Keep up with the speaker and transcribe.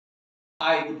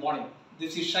Hi, good morning.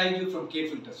 This is Shaiju from K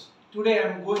Filters. Today I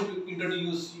am going to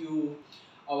introduce you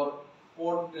our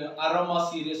Aroma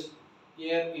series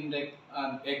air intake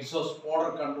and exhaust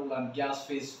odor control and gas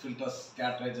phase filters,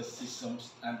 cartridges,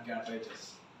 systems and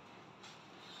cartridges.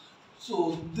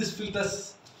 So this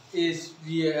filters is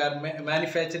we are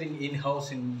manufacturing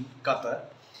in-house in Qatar.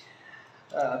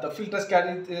 The filters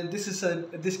carry this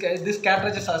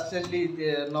cartridge is actually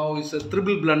now is a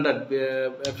triple blended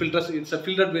filters. It's a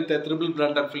filtered with a triple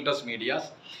blended filters medias,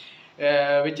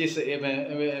 which is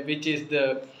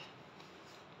the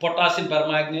potassium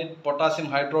permanganate, potassium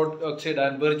hydroxide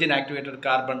and virgin activated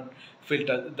carbon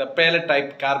filter. The pellet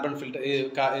type carbon filter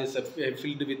is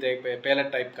filled with a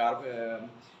pellet type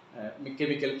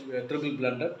chemical triple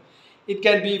blended. It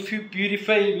can be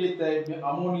purified with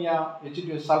ammonia,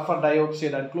 Hydrogen sulfur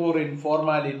dioxide and chlorine,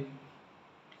 formalin,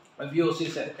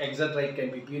 VOCs, etc. It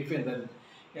can be purified and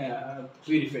then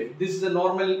purified. This is a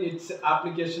normal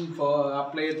application for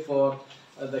applied for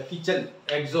the kitchen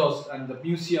exhaust and the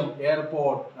museum,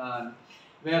 airport, and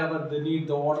wherever they need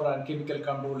the water and chemical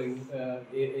controlling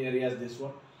areas. This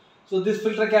one. So this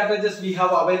filter cartridges we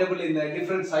have available in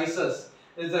different sizes.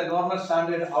 Is a normal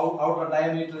standard outer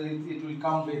diameter. It will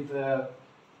come with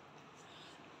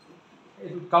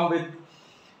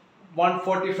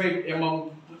 145 mm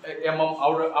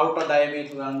outer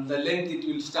diameter, and the length it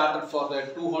will start for the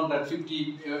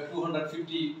 250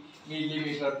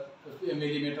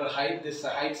 millimeter height. This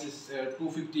height is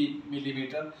 250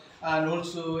 millimeter, and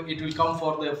also it will come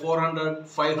for the 400,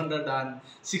 500 and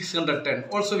 610.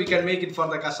 Also we can make it for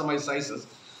the customized sizes.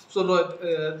 So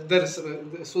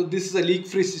so this is a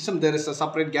leak-free system. There is a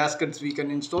separate gaskets we can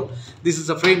install. This is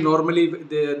a frame. Normally,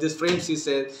 this frame is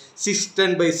a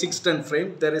 610 by 610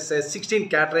 frame. There is a 16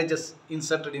 cartridges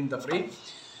inserted in the frame.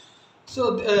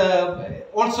 So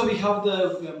also we have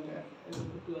the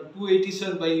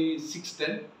 287 by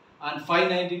 610 and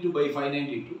 592 by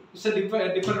 592. It's a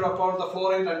depend upon the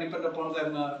flow rate and depend upon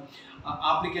the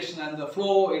application and the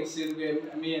flow. It's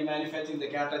manufacturing the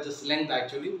cartridges length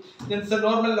actually. Then the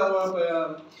normal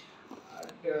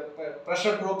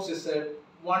pressure drops is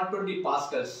 120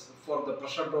 pascals for the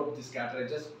pressure drop these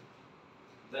cartridges.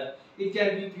 It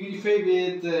can be purified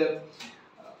with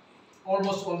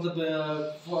almost all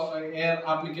the air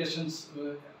applications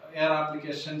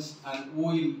and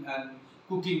oil and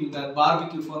cooking, the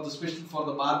barbecue for the especially for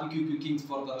the barbecue cooking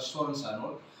for the restaurants and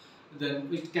all. Then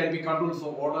it can be controlled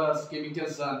for odors,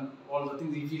 chemicals and all the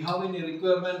things. If you have any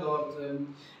requirement or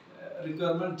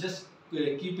just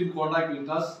keep in contact with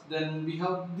us. Then we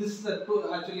have this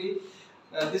actually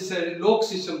this lock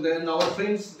system. Then our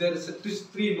friends there is a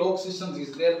 3 lock systems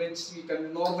is there, which we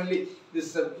can normally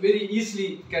this very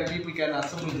easily people can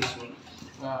assemble this one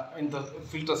in the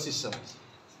filter system.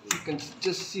 You can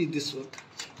just see this one.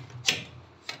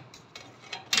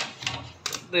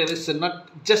 There is a nut.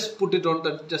 Just put it on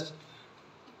the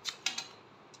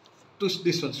twist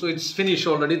this one. So it's finished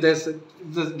already. The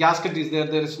gasket is there.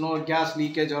 There is no gas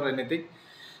leakage or anything.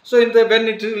 So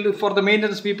for the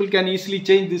maintenance, people can easily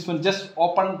change this one. Just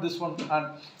open this one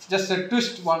and just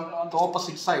twist one on the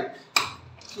opposite side.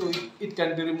 So it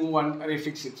can be removed and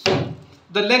refix it. So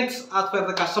the lengths as per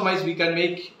the customized we can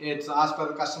make. It's as per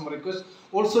the customer request.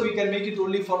 Also we can make it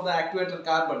only for the actuator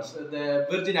carbons, the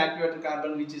virgin actuator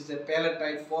carbon, which is the pellet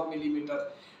type 4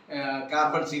 millimeter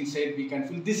carbons inside we can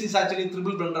fill. This is actually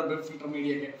triple blender filter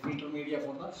media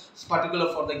for the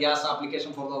particular for the gas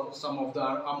application for some of the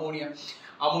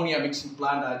ammonia mixing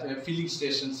plant filling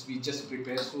stations we just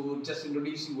prepare. So just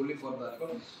introducing only for that.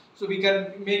 So we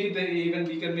can make it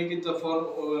for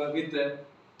with the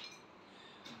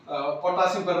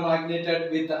potassium permanganated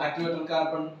with the actuator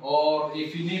carbon, or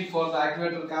if you need for the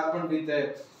actuator carbon with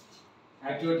the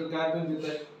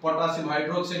potassium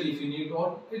hydroxide if you need,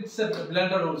 or it's a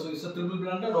blended also. It's a triple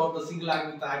blended or the single act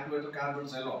with the actuator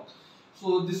carbons alone.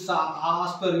 So this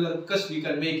as per your request we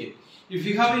can make it. If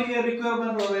you have any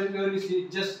requirement or inquiries,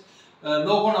 just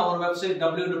log on our website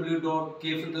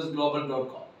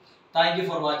www.kfiltersglobal.com. Thank you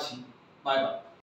for watching. Bye bye.